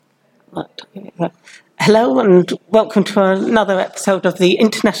Hello and welcome to another episode of the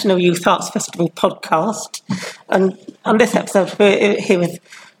International Youth Arts Festival podcast. And on this episode, we're here with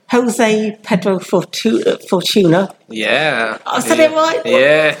Jose Pedro Fortuna. Yeah. I said it right?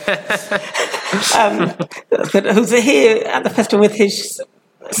 Yeah. Who's here at the festival with his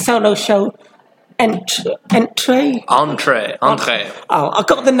solo show, Entree. Entree. Oh, I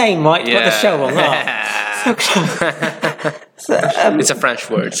got the name right, Yeah. got the show wrong. It's a French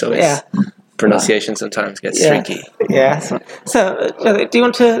word, so it's pronunciation sometimes gets tricky. Yeah. So, do you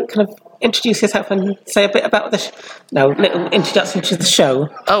want to kind of introduce yourself and say a bit about little introduction to the show?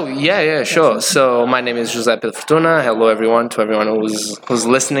 Oh, yeah, sure. So my name is José Pedro Fortuna. Hello, everyone, to everyone who's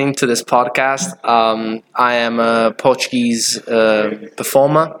listening to this podcast. I am a Portuguese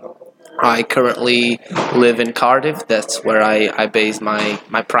performer. I currently live in Cardiff. That's where I base my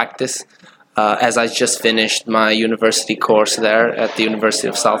practice. As I just finished my university course there at the University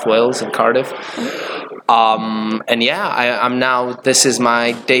of South Wales in Cardiff. I'm now, this is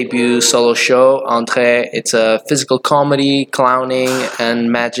my debut solo show, Entree. It's a physical comedy, clowning,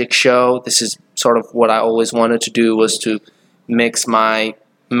 and magic show. This is sort of what I always wanted to do, was to mix my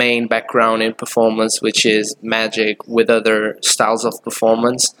main background in performance, which is magic, with other styles of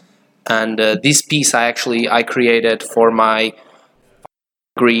performance. And this piece I created for my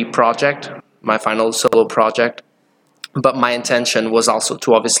degree project, my final solo project, but my intention was also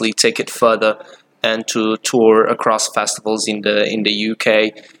to obviously take it further and to tour across festivals in the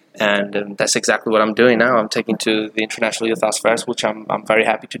UK, and that's exactly what I'm doing now. I'm taking to the International Youth Arts Fest, which I'm very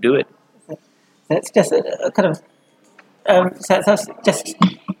happy to do it. It's just a kind of so just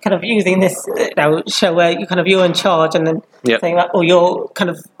kind of using this show where you're in charge, and then saying that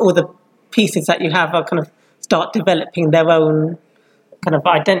all the pieces that you have are kind of start developing their own kind of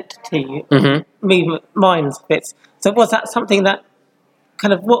identity, movement, minds bits. So was that something that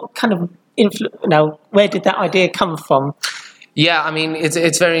what kind of where did that idea come from? Yeah, I mean,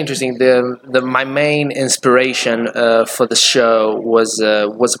 it's very interesting. My main inspiration for the show was a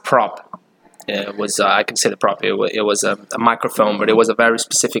prop. It was I can say the prop. It was a microphone, but it was a very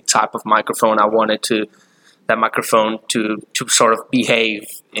specific type of microphone. I wanted that microphone to sort of behave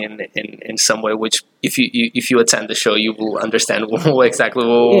in some way, which if you attend the show, you will understand exactly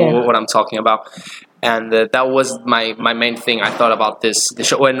what I'm talking about. And that was my main thing. I thought about the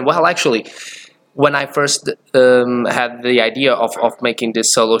show. And actually, when I first had the idea of making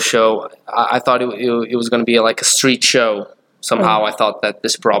this solo show, I thought it was going to be like a street show. Somehow I thought that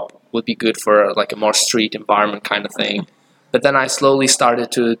this prop would be good for like a more street environment kind of thing. But then I slowly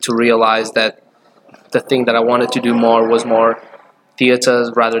started to realize that the thing that I wanted to do was more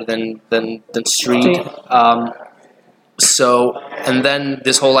theaters rather than street. And then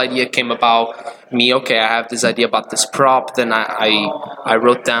this whole idea came about me. Okay, I have this idea about this prop. Then I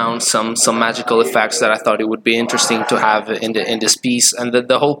wrote down some magical effects that I thought it would be interesting to have in this piece, and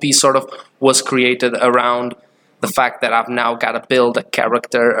the whole piece sort of was created around the fact that I've now got to build a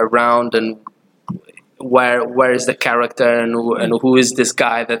character around, and where is the character, and who is this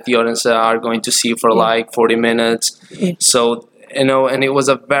guy that the audience are going to see for like 40 minutes. So and it was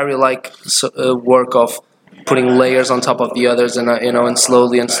a very work of putting layers on top of the others, and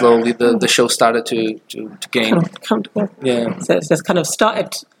slowly the show started to gain. Come together. Yeah. So it's just kind of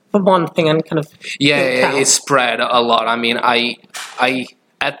started from one thing and kind of it spread a lot. I mean, I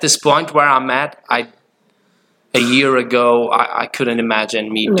at this point where I'm at, a year ago, I couldn't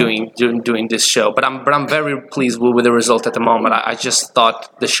imagine me doing this show, but I'm very pleased with the result at the moment. I just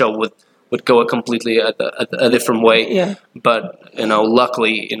thought the show would go a completely a different way. Yeah. But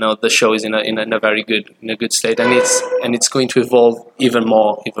luckily, the show is in a very good state, and it's going to evolve even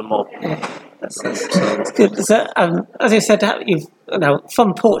more. Yeah. That's good. So, as you said, you've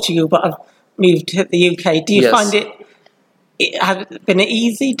from Portugal, but I've moved to the UK. Do you find it has it been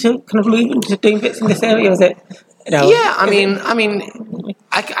easy to kind of move into doing bits in this area? Was it? Yeah, I mean,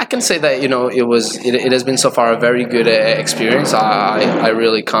 I can say that it has been so far a very good experience. I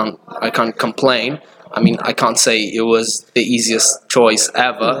really can't complain. I mean, I can't say it was the easiest choice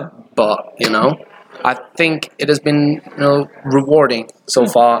ever, but I think it has been rewarding so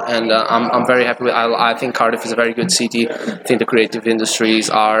far, and I'm very happy with. I think Cardiff is a very good city. I think the creative industries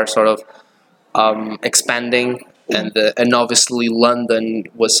are sort of expanding, and obviously London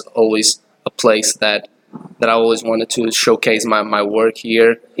was always a place that I always wanted to showcase my work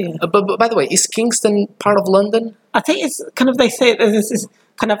here. Yeah. But by the way, is Kingston part of London? I think it's kind of, they say there's this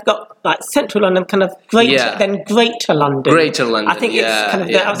kind of got like central London, kind of then Greater London. Greater London. I think it's kind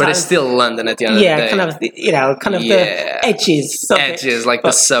of but it's still London at the end of the day. Kind of the edges. Like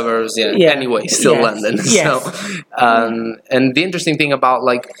the suburbs. Anyway, still London. Yes. So, and the interesting thing about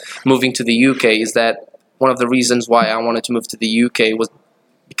like moving to the UK is that one of the reasons why I wanted to move to the UK was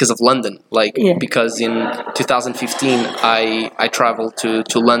because of London. Because in 2015 I traveled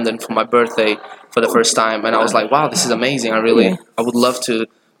to London for my birthday for the first time, and I was like, wow, this is amazing. I would love to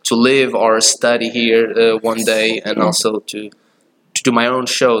live or study here one day, and also to do my own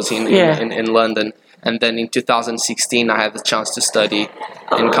shows in London. And then in 2016 I had the chance to study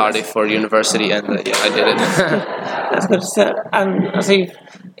in Cardiff for university, and I did it. That's good. So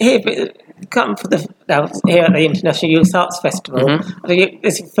here come for here at the International Youth Arts Festival. Mm-hmm. I think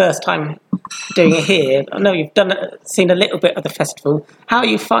this is the first time doing it here. I know you've seen a little bit of the festival. How do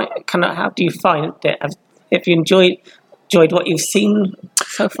you find it? Have you enjoyed what you've seen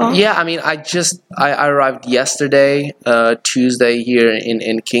so far? Yeah, I mean, I arrived yesterday, Tuesday, here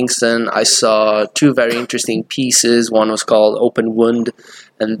in Kingston. I saw two very interesting pieces. One was called Open Wound,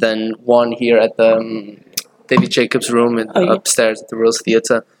 and then one here at the David Jacobs room upstairs at the Rose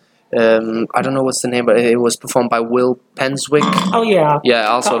Theatre. I don't know what's the name, but it was performed by Will Penswick. Oh yeah. Yeah,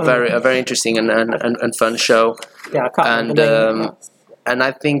 also a very interesting and fun show. Yeah, I can't remember the name. And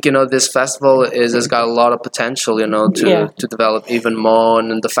I think this festival has got a lot of potential, to develop even more,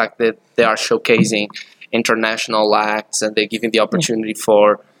 and the fact that they are showcasing international acts and they're giving the opportunity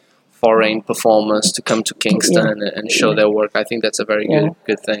for foreign performers to come to Kingston and show their work. I think that's a very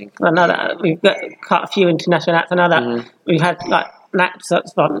good thing. I know that we've got quite a few international acts. I know that we've had like an act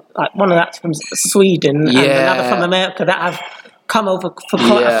that's from, like one of that's from Sweden and another from America that have come over for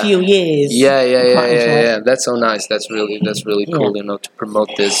quite a few years. Yeah. That's so nice. That's really cool. To promote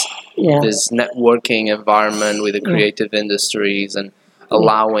this networking environment with the creative industries and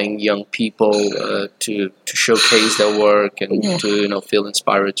allowing young people to showcase their work and to feel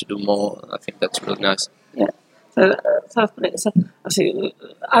inspired to do more. I think that's really nice. Yeah. So obviously,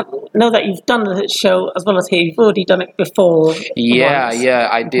 I know that you've done the show as well as here. You've already done it before. Yeah.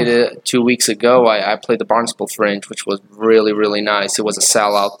 I did it 2 weeks ago. I played the Barnstaple Fringe, which was really nice. It was a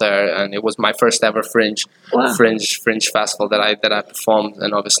sellout there, and it was my first ever Fringe festival that I performed.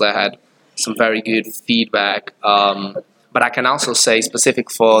 And obviously, I had some very good feedback. But I can also say, specific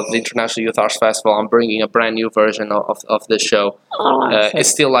for the International Youth Arts Festival, I'm bringing a brand new version of this show. It's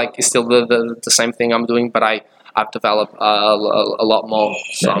still the same thing I'm doing, but I've developed a lot more.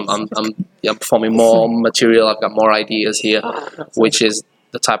 So I'm performing more material. I've got more ideas here, which is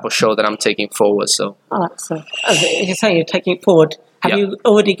the type of show that I'm taking forward. So, so as you're saying, you're taking it forward. Have you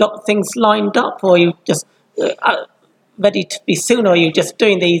already got things lined up, or are you just ready to be soon, or are you just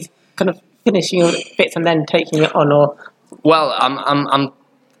doing these kind of finishing bits and then taking it on, or? Well,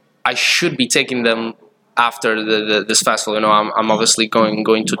 I should be taking them after this festival. I'm obviously going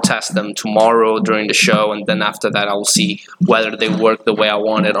to test them tomorrow during the show, and then after that, I will see whether they work the way I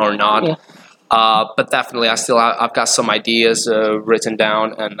want it or not. Yeah. But definitely, I've got some ideas written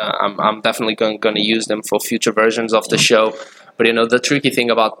down, and I'm definitely going to use them for future versions of the show. But the tricky thing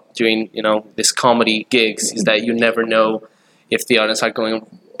about doing these comedy gigs is that you never know if the audience are going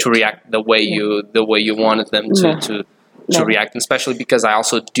to react the way you wanted them to react, and especially because I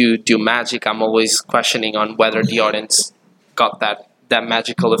also do magic. I'm always questioning on whether the audience got that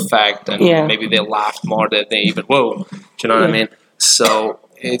magical effect, and maybe they laughed more than they even do you know what I mean? So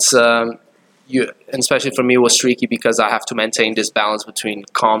it's and especially for me, it was tricky because I have to maintain this balance between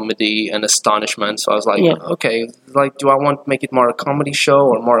comedy and astonishment. So I was like, okay, like, do I want to make it more a comedy show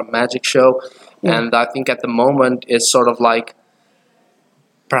or more a magic show? And I think at the moment it's sort of like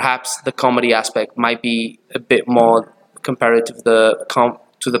perhaps the comedy aspect might be a bit more comparative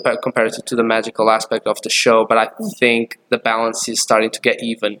to the magical aspect of the show, but I think the balance is starting to get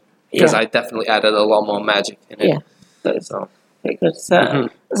even because I definitely added a lot more magic in it. Yeah, so very good. So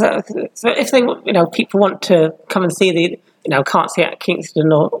if they people want to come and see can't see it at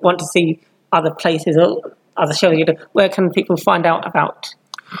Kingston or want to see other places or other shows where can people find out about?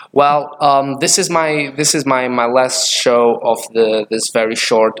 Well, this is my last show of this very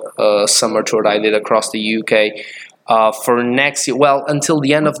short summer tour that I did across the UK. For next year, well, until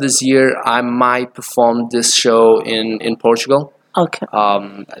the end of this year, I might perform this show in Portugal. Okay.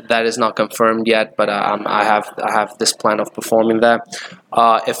 That is not confirmed yet, but I have this plan of performing there.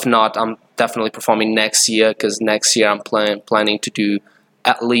 If not, I'm definitely performing next year because next year I'm planning to do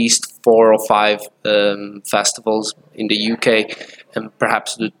at least 4 or 5 festivals in the UK and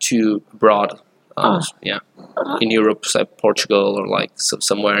perhaps do 2 abroad. In Europe, say Portugal or like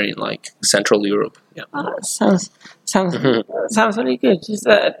somewhere in like Central Europe. Yeah. Sounds Sounds really good.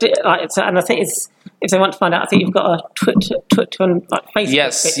 And I think if they want to find out, I think you've got a Twitter and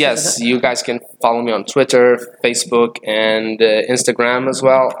Facebook. Yes. You guys can follow me on Twitter, Facebook, and Instagram as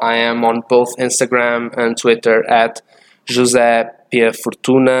well. I am on both Instagram and Twitter at José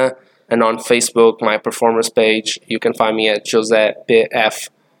Fortuna, and on Facebook, my performers page, you can find me at José PF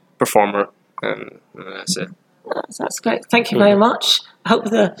Performer, and that's it. That's great. Thank you very much. I hope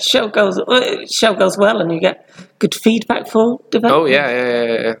the show goes well and you get good feedback for development. Oh,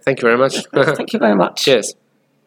 yeah. Thank you very much. Thank you very much. Cheers.